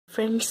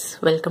Friends,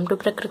 welcome to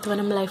ప్రకృతి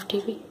వనం life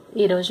TV.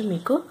 ఈరోజు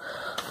మీకు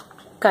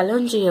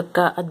కలోంజీ యొక్క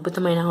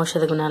అద్భుతమైన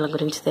ఔషధ గుణాల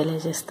గురించి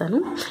తెలియజేస్తాను.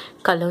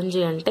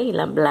 కలోంజీ అంటే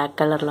ఇలా బ్లాక్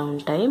కలర్లో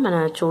ఉంటాయి. మన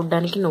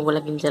చూడడానికి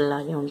నువ్వుల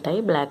గింజల్లాగే ఉంటాయి,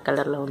 బ్లాక్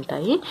కలర్లో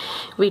ఉంటాయి.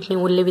 వీటిని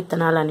ఉల్లి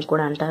విత్తనాలు అని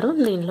కూడా అంటారు.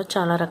 దీనిలో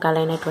చాలా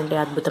రకాలైనటువంటి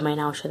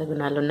అద్భుతమైన ఔషధ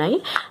గుణాలు ఉన్నాయి.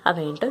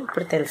 అవేంటో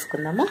ఇప్పుడు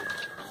తెలుసుకుందాము.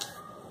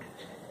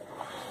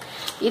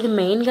 ఇది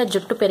మెయిన్గా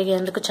జుట్టు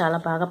పెరిగేందుకు చాలా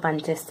బాగా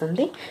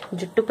పనిచేస్తుంది.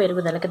 జుట్టు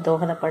పెరుగుదలకి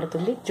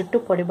దోహదపడుతుంది. జుట్టు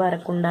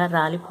పొడిబారకుండా,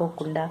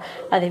 రాలిపోకుండా,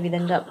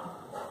 అదేవిధంగా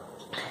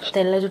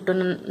తెల్ల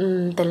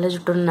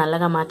జుట్టును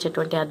నల్లగా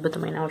మార్చేటువంటి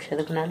అద్భుతమైన ఔషధ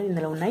గుణాలు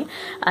ఇందులో ఉన్నాయి.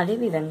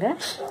 అదేవిధంగా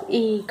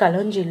ఈ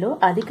కలోంజీలో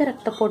అధిక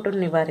రక్తపోటును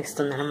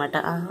నివారిస్తుంది అనమాట.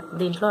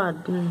 దీంట్లో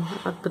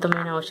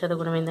అద్భుతమైన ఔషధ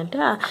గుణం ఏంటంటే,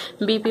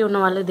 బీపీ ఉన్న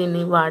వాళ్ళు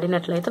దీన్ని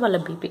వాడినట్లయితే వాళ్ళ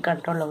బీపీ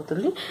కంట్రోల్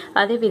అవుతుంది.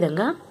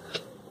 అదేవిధంగా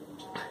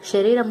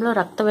శరీరంలో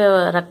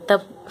రక్త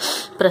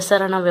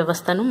ప్రసరణ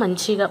వ్యవస్థను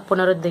మంచిగా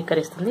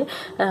పునరుద్ధీకరిస్తుంది.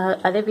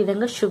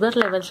 అదేవిధంగా షుగర్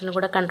లెవెల్స్ను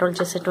కూడా కంట్రోల్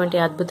చేసేటువంటి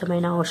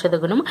అద్భుతమైన ఔషధ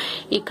గుణం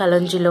ఈ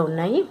కలోంజీలో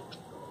ఉన్నాయి.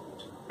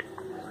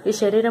 ఈ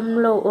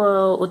శరీరంలో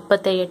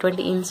ఉత్పత్తి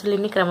అయ్యేటువంటి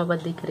ఇన్సులిన్ని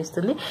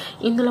క్రమబద్ధీకరిస్తుంది.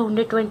 ఇందులో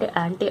ఉండేటువంటి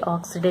యాంటీ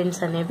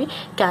ఆక్సిడెంట్స్ అనేవి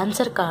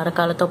క్యాన్సర్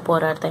కారకాలతో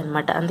పోరాడతాయి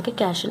అన్నమాట. అందుకే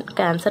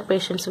క్యాన్సర్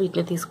పేషెంట్స్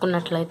వీటిని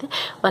తీసుకున్నట్లయితే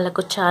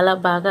వాళ్ళకు చాలా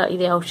బాగా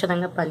ఇది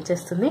ఔషధంగా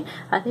పనిచేస్తుంది.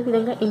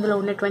 అదేవిధంగా ఇందులో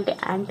ఉన్నటువంటి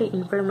యాంటీ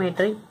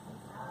ఇన్ఫ్లమేటరీ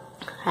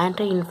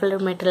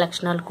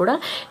లక్షణాలు కూడా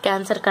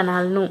క్యాన్సర్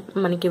కణాలను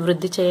మనకి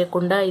వృద్ధి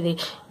చేయకుండా ఇది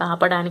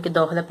ఆపడానికి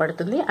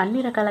దోహదపడుతుంది.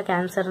 అన్ని రకాల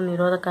క్యాన్సర్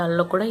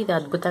నిరోధకాలలో కూడా ఇది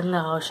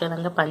అద్భుతంగా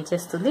ఔషధంగా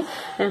పనిచేస్తుంది.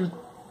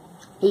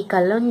 ఈ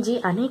కలోంజీ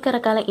అనేక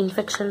రకాల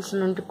ఇన్ఫెక్షన్స్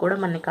నుండి కూడా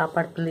మనని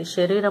కాపాడుతుంది.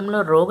 శరీరంలో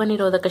రోగ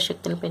నిరోధక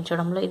శక్తిని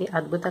పెంచడంలో ఇది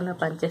అద్భుతంగా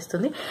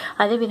పనిచేస్తుంది.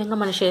 అదేవిధంగా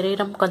మన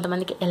శరీరం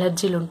కొంతమందికి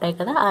ఎలర్జీలు ఉంటాయి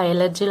కదా, ఆ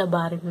ఎలర్జీల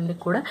బారి నుండి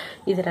కూడా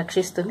ఇది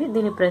రక్షిస్తుంది.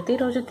 దీన్ని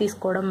ప్రతిరోజు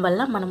తీసుకోవడం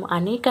వల్ల మనం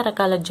అనేక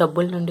రకాల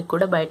జబ్బుల నుండి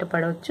కూడా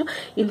బయటపడవచ్చు.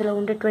 ఇందులో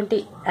ఉండేటువంటి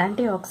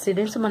యాంటీ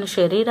ఆక్సిడెంట్స్ మన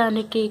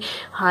శరీరానికి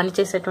హాని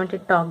చేసేటువంటి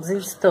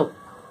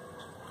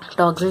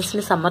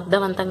టాక్సిన్స్ని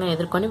సమర్థవంతంగా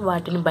ఎదుర్కొని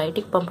వాటిని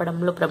బయటికి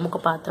పంపడంలో ప్రముఖ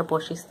పాత్ర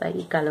పోషిస్తాయి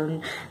ఈ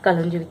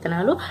కలోంజీ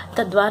విత్తనాలు.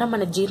 తద్వారా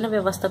మన జీర్ణ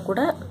వ్యవస్థ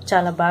కూడా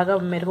చాలా బాగా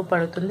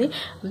మెరుగుపడుతుంది.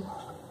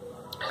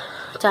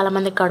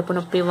 చాలామంది కడుపు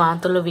నొప్పి,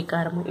 వాంతులు,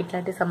 వికారము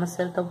ఇట్లాంటి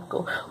సమస్యలతో,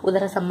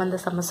 ఉదర సంబంధ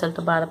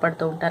సమస్యలతో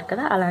బాధపడుతూ ఉంటారు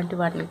కదా, అలాంటి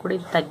వాటిని కూడా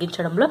ఇది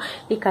తగ్గించడంలో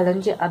ఈ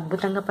కలోంజీ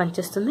అద్భుతంగా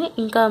పనిచేస్తుంది.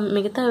 ఇంకా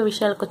మిగతా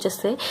విషయాలకు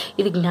వచ్చేస్తే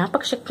ఇది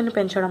జ్ఞాపక శక్తిని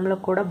పెంచడంలో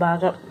కూడా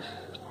బాగా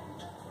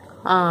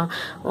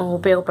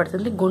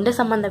ఉపయోగపడుతుంది. గుండె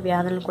సంబంధ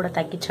వ్యాధులను కూడా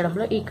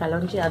తగ్గించడంలో ఈ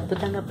కలోంజీ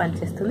అద్భుతంగా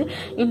పనిచేస్తుంది.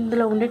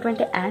 ఇందులో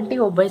ఉండేటువంటి యాంటీ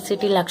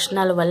ఒబెసిటీ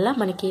లక్షణాల వల్ల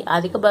మనకి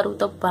అధిక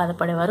బరువుతో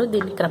బాధపడేవారు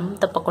దీన్ని క్రమం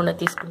తప్పకుండా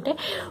తీసుకుంటే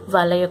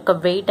వాళ్ళ యొక్క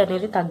వెయిట్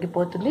అనేది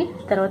తగ్గిపోతుంది.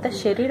 తర్వాత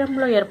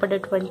శరీరంలో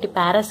ఏర్పడేటువంటి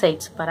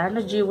పారాసైట్స్,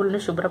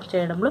 పరాన్నజీవులను శుభ్రం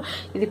చేయడంలో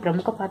ఇది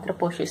ప్రముఖ పాత్ర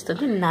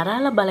పోషిస్తుంది.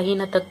 నరాల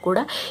బలహీనతకు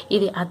కూడా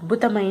ఇది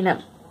అద్భుతమైన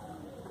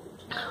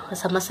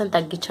సమస్యను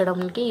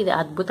తగ్గించడానికి ఇది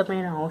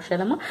అద్భుతమైన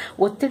ఔషధము.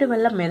 ఒత్తిడి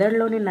వల్ల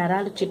మెదడులోని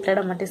నరాలు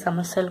చిట్లడం వంటి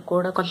సమస్యలు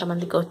కూడా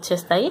కొంతమందికి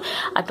వచ్చేస్తాయి.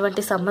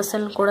 అటువంటి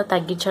సమస్యలను కూడా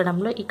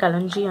తగ్గించడంలో ఈ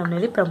కలోంజీ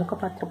అనేది ప్రముఖ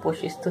పాత్ర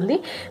పోషిస్తుంది.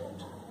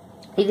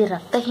 ఇది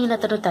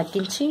రక్తహీనతను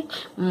తగ్గించి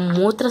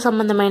మూత్ర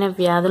సంబంధమైన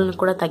వ్యాధులను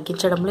కూడా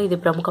తగ్గించడంలో ఇది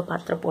ప్రముఖ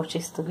పాత్ర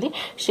పోషిస్తుంది.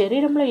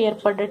 శరీరంలో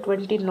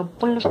ఏర్పడేటువంటి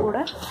నొప్పులను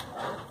కూడా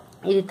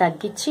ఇది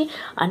తగ్గించి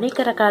అనేక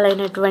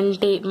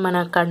రకాలైనటువంటి మన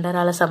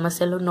కండరాల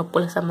సమస్యలు,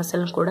 నొప్పుల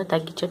సమస్యలను కూడా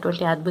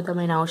తగ్గించేటువంటి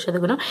అద్భుతమైన ఔషధ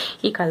గుణం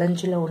ఈ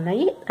కలోంజీలో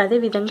ఉన్నాయి.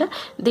 అదేవిధంగా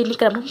దీన్ని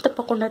క్రమం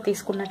తప్పకుండా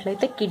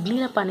తీసుకున్నట్లయితే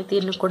కిడ్నీల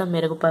పనితీరును కూడా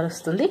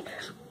మెరుగుపరుస్తుంది.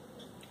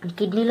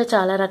 కిడ్నీలో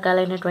చాలా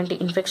రకాలైనటువంటి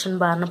ఇన్ఫెక్షన్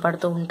బారిన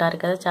పడుతూ ఉంటారు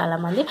కదా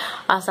చాలామంది,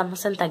 ఆ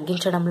సమస్యను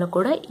తగ్గించడంలో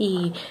కూడా ఈ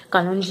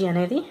కలోంజీ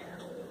అనేది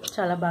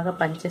చాలా బాగా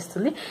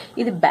పనిచేస్తుంది.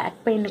 ఇది బ్యాక్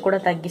పెయిన్ కూడా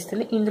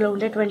తగ్గిస్తుంది. ఇందులో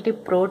ఉండేటువంటి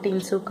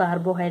ప్రోటీన్స్,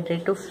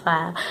 కార్బోహైడ్రేట్,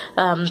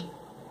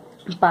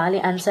 పాలి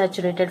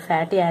అన్సాచురేటెడ్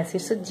ఫ్యాటీ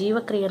యాసిడ్స్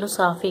జీవక్రియను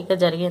సాఫీగా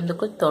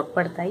జరిగేందుకు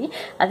తోడ్పడతాయి.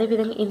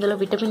 అదేవిధంగా ఇందులో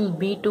vitamin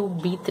B2,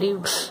 B3,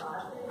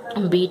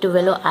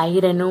 B12,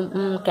 iron,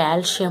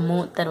 calcium,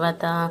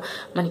 తర్వాత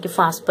మనకి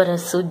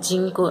ఫాస్ఫరస్,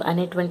 జింక్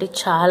అనేటువంటి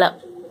చాలా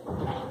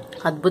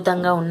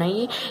అద్భుతంగా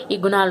ఉన్నాయి. ఈ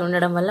గుణాలు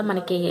ఉండడం వల్ల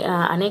మనకి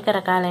అనేక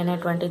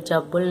రకాలైనటువంటి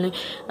జబ్బుల్ని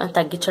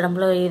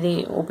తగ్గించడంలో ఇది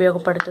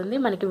ఉపయోగపడుతుంది.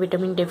 మనకి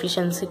విటమిన్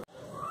డెఫిషియన్సీ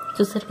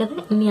చూసారు కదా,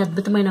 ఇన్ని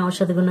అద్భుతమైన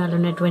ఔషధ గుణాలు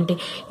ఉన్నటువంటి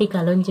ఈ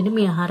కలోంజీని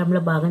మీ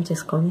ఆహారంలో భాగం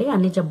చేసుకోండి.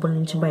 అన్ని జబ్బుల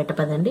నుంచి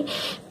బయటపడండి.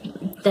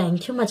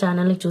 Thank you. మా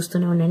ఛానల్ని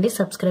చూస్తూనే ఉండండి,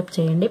 సబ్స్క్రైబ్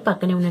చేయండి,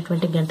 పక్కనే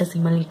ఉన్నటువంటి గంట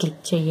సింబల్ని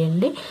క్లిక్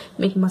చేయండి.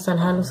 మీకు మా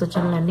సలహాలు,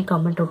 సూచనలు అన్ని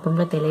కామెంట్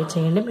రూపంలో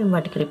తెలియజేయండి. మేము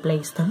వాటికి రిప్లై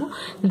ఇస్తాము.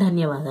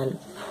 ధన్యవాదాలు.